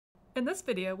In this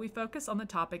video, we focus on the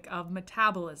topic of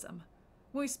metabolism.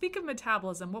 When we speak of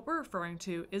metabolism, what we're referring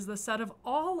to is the set of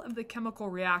all of the chemical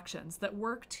reactions that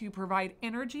work to provide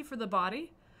energy for the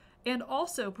body and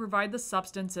also provide the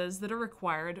substances that are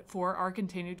required for our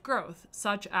continued growth,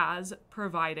 such as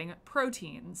providing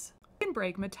proteins. We can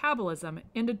break metabolism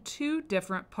into two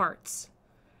different parts.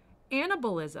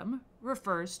 Anabolism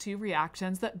refers to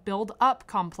reactions that build up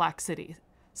complexity,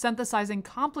 synthesizing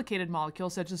complicated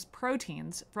molecules such as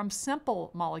proteins from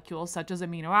simple molecules such as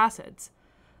amino acids.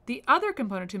 The other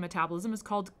component to metabolism is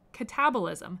called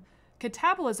catabolism.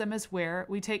 Catabolism is where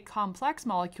we take complex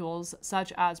molecules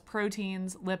such as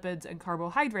proteins, lipids, and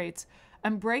carbohydrates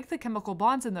and break the chemical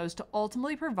bonds in those to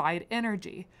ultimately provide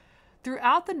energy.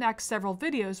 Throughout the next several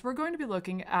videos, we're going to be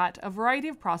looking at a variety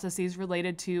of processes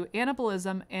related to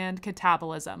anabolism and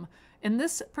catabolism. In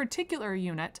this particular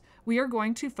unit, we are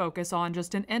going to focus on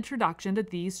just an introduction to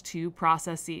these two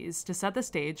processes to set the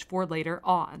stage for later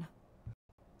on.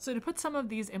 So to put some of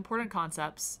these important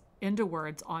concepts into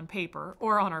words on paper,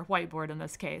 or on our whiteboard in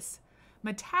this case,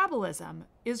 metabolism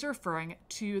is referring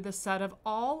to the set of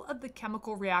all of the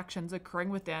chemical reactions occurring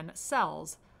within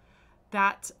cells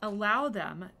that allow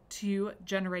them to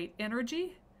generate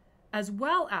energy as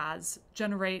well as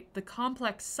generate the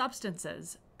complex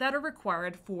substances that are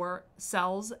required for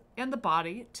cells and the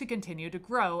body to continue to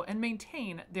grow and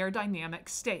maintain their dynamic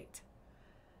state.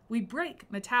 We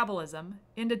break metabolism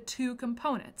into two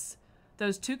components.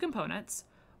 Those two components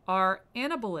are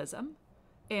anabolism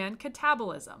and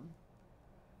catabolism.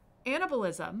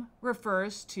 Anabolism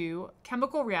refers to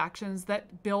chemical reactions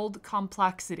that build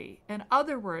complexity. In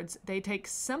other words, they take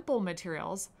simple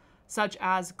materials such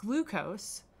as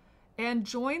glucose and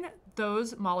join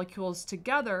those molecules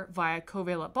together via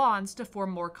covalent bonds to form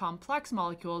more complex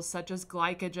molecules such as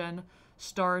glycogen,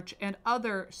 starch, and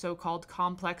other so-called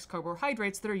complex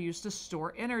carbohydrates that are used to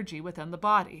store energy within the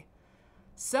body.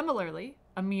 Similarly,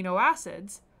 amino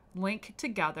acids link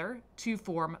together to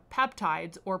form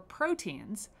peptides or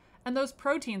proteins, and those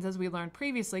proteins, as we learned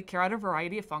previously, carry out a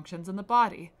variety of functions in the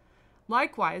body.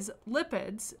 Likewise,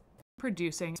 lipids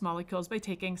producing molecules by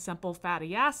taking simple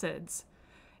fatty acids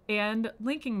and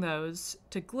linking those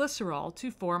to glycerol to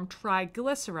form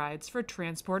triglycerides for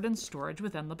transport and storage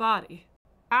within the body.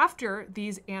 After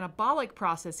these anabolic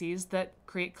processes that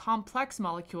create complex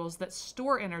molecules that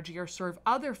store energy or serve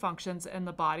other functions in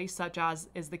the body, such as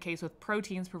is the case with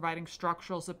proteins providing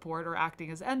structural support or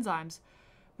acting as enzymes,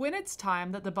 when it's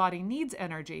time that the body needs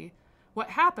energy, what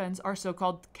happens are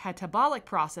so-called catabolic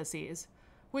processes,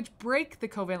 which break the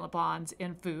covalent bonds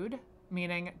in food,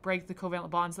 meaning break the covalent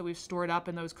bonds that we've stored up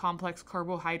in those complex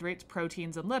carbohydrates,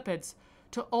 proteins, and lipids,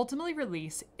 to ultimately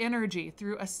release energy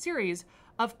through a series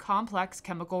of complex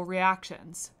chemical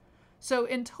reactions. So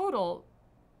in total,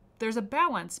 there's a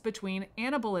balance between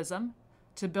anabolism,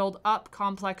 to build up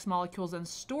complex molecules and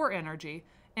store energy,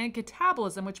 and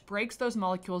catabolism, which breaks those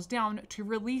molecules down to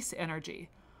release energy.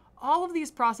 All of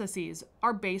these processes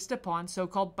are based upon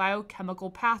so-called biochemical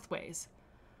pathways,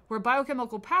 where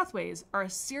biochemical pathways are a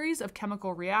series of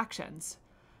chemical reactions.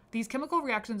 These chemical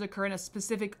reactions occur in a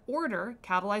specific order,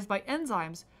 catalyzed by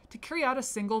enzymes, to carry out a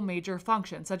single major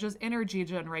function, such as energy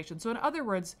generation. So in other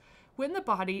words, when the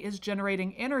body is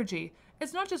generating energy,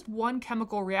 it's not just one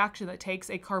chemical reaction that takes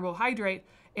a carbohydrate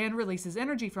and releases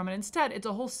energy from it. Instead, it's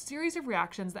a whole series of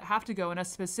reactions that have to go in a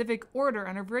specific order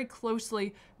and are very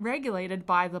closely regulated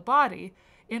by the body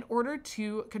in order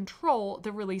to control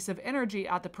the release of energy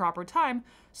at the proper time,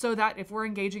 so that if we're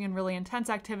engaging in really intense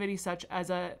activity such as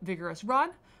a vigorous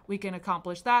run, we can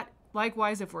accomplish that.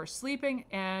 Likewise, if we're sleeping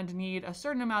and need a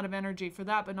certain amount of energy for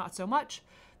that, but not so much,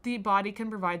 the body can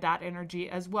provide that energy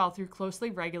as well through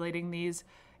closely regulating these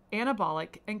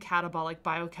anabolic and catabolic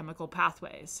biochemical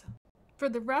pathways. For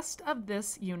the rest of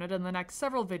this unit and the next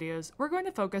several videos, we're going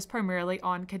to focus primarily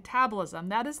on catabolism.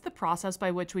 That is the process by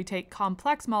which we take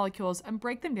complex molecules and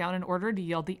break them down in order to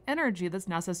yield the energy that's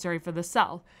necessary for the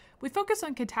cell. We focus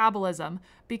on catabolism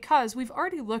because we've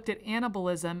already looked at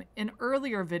anabolism in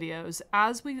earlier videos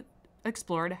as we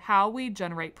explored how we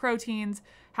generate proteins,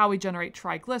 how we generate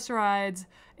triglycerides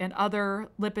and other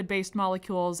lipid-based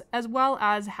molecules, as well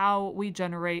as how we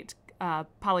generate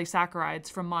polysaccharides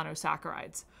from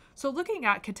monosaccharides. So looking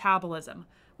at catabolism,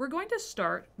 we're going to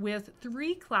start with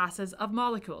three classes of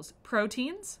molecules: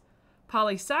 proteins,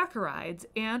 polysaccharides,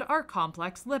 and our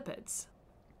complex lipids.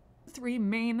 Three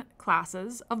main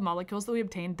classes of molecules that we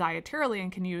obtain dietarily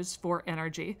and can use for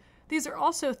energy. These are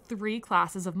also three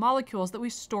classes of molecules that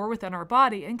we store within our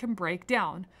body and can break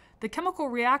down. The chemical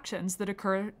reactions that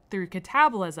occur through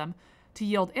catabolism to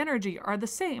yield energy are the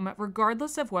same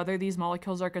regardless of whether these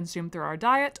molecules are consumed through our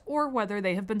diet or whether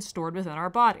they have been stored within our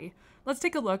body. Let's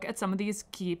take a look at some of these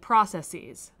key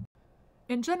processes.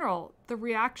 In general, the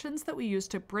reactions that we use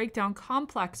to break down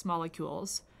complex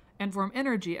molecules and form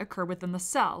energy occur within the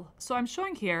cell. So I'm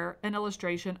showing here an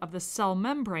illustration of the cell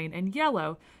membrane in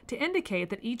yellow to indicate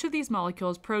that each of these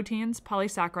molecules, proteins,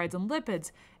 polysaccharides, and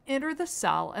lipids, enter the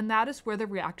cell, and that is where the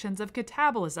reactions of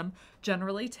catabolism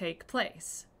generally take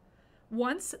place.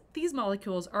 Once these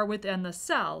molecules are within the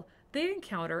cell, they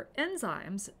encounter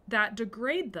enzymes that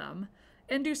degrade them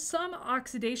and do some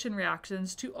oxidation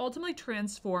reactions to ultimately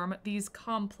transform these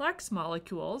complex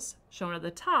molecules, shown at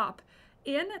the top,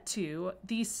 into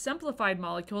these simplified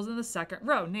molecules in the second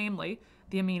row, namely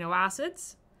the amino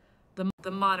acids, the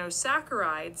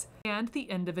monosaccharides, and the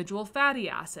individual fatty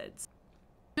acids.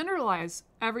 Generalize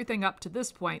everything up to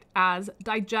this point as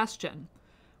digestion,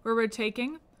 where we're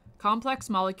taking complex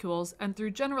molecules and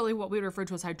through generally what we refer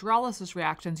to as hydrolysis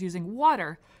reactions using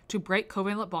water to break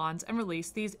covalent bonds and release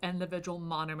these individual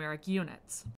monomeric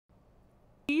units.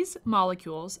 These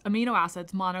molecules, amino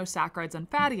acids, monosaccharides, and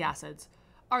fatty acids,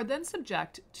 are then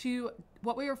subject to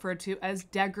what we refer to as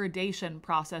degradation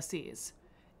processes.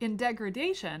 In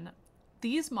degradation,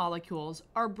 these molecules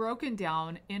are broken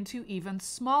down into even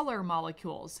smaller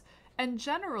molecules and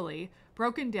generally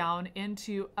broken down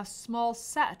into a small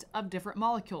set of different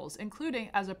molecules, including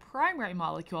as a primary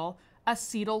molecule,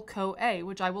 acetyl-CoA,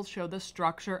 which I will show the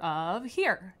structure of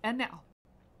here and now.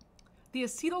 The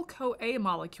acetyl-CoA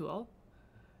molecule,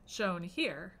 shown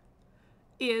here,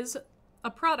 is a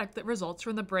product that results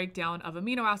from the breakdown of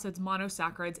amino acids,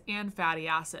 monosaccharides, and fatty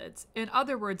acids. In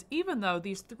other words, even though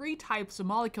these three types of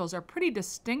molecules are pretty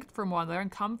distinct from one another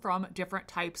and come from different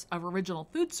types of original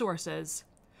food sources,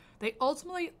 they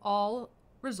ultimately all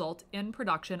result in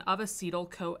production of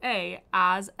acetyl-CoA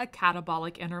as a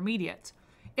catabolic intermediate.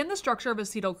 In the structure of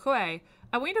acetyl-CoA,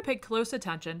 I want you to pay close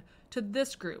attention to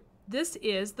this group. This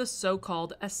is the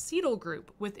so-called acetyl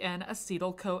group within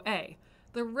acetyl-CoA.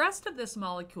 The rest of this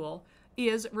molecule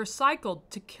is recycled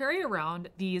to carry around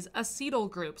these acetyl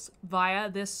groups via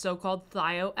this so-called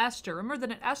thioester. Remember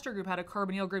that an ester group had a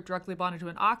carbonyl group directly bonded to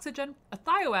an oxygen. A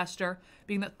thioester,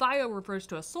 being that thio refers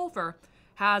to a sulfur,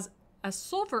 has a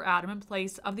sulfur atom in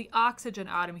place of the oxygen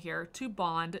atom here to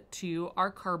bond to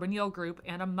our carbonyl group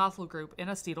and a methyl group in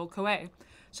acetyl-CoA.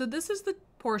 So this is the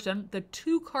portion, the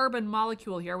 2-carbon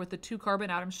molecule here with the 2 carbon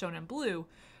atoms shown in blue,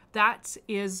 that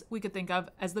is, we could think of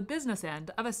as the business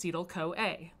end of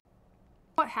acetyl-CoA.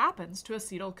 What happens to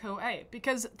acetyl-CoA?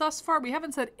 Because thus far we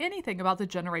haven't said anything about the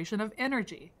generation of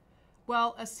energy.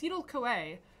 Well,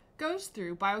 acetyl-CoA goes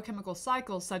through biochemical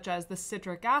cycles such as the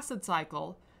citric acid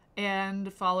cycle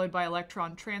and followed by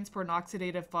electron transport and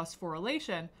oxidative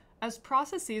phosphorylation as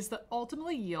processes that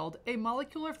ultimately yield a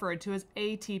molecule referred to as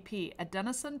ATP,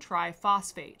 adenosine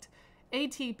triphosphate.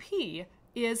 ATP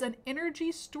is an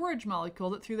energy storage molecule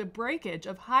that through the breakage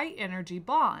of high energy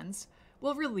bonds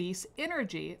will release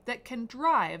energy that can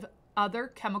drive other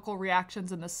chemical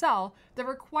reactions in the cell that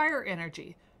require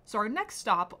energy. So our next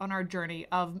stop on our journey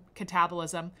of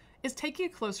catabolism is taking a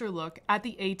closer look at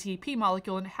the ATP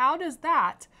molecule and how does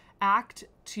that act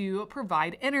to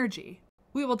provide energy.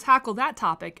 We will tackle that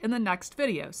topic in the next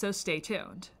video, so stay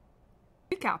tuned.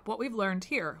 To recap what we've learned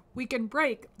here, we can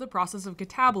break the process of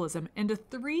catabolism into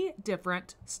 3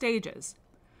 different stages.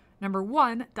 Number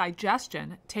 1,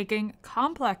 digestion, taking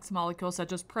complex molecules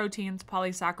such as proteins,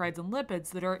 polysaccharides, and lipids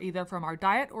that are either from our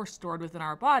diet or stored within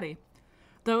our body.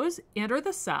 Those enter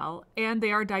the cell and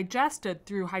they are digested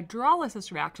through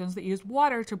hydrolysis reactions that use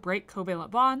water to break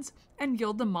covalent bonds and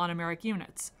yield the monomeric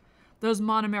units. Those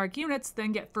monomeric units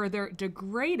then get further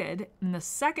degraded in the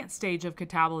second stage of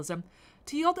catabolism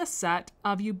to yield a set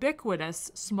of ubiquitous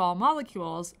small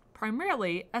molecules,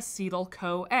 primarily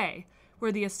acetyl-CoA,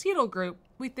 where the acetyl group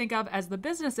we think of as the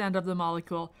business end of the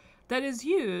molecule that is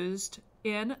used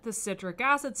in the citric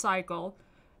acid cycle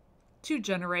to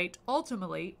generate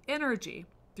ultimately energy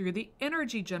through the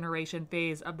energy generation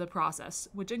phase of the process,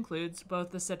 which includes both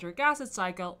the citric acid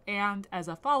cycle and, as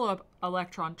a follow-up,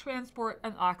 electron transport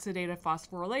and oxidative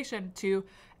phosphorylation to,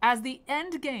 as the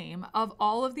end game of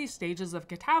all of these stages of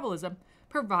catabolism,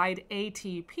 provide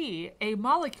ATP, a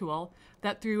molecule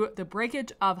that through the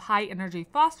breakage of high-energy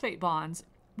phosphate bonds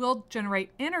will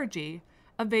generate energy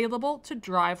available to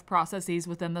drive processes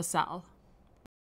within the cell.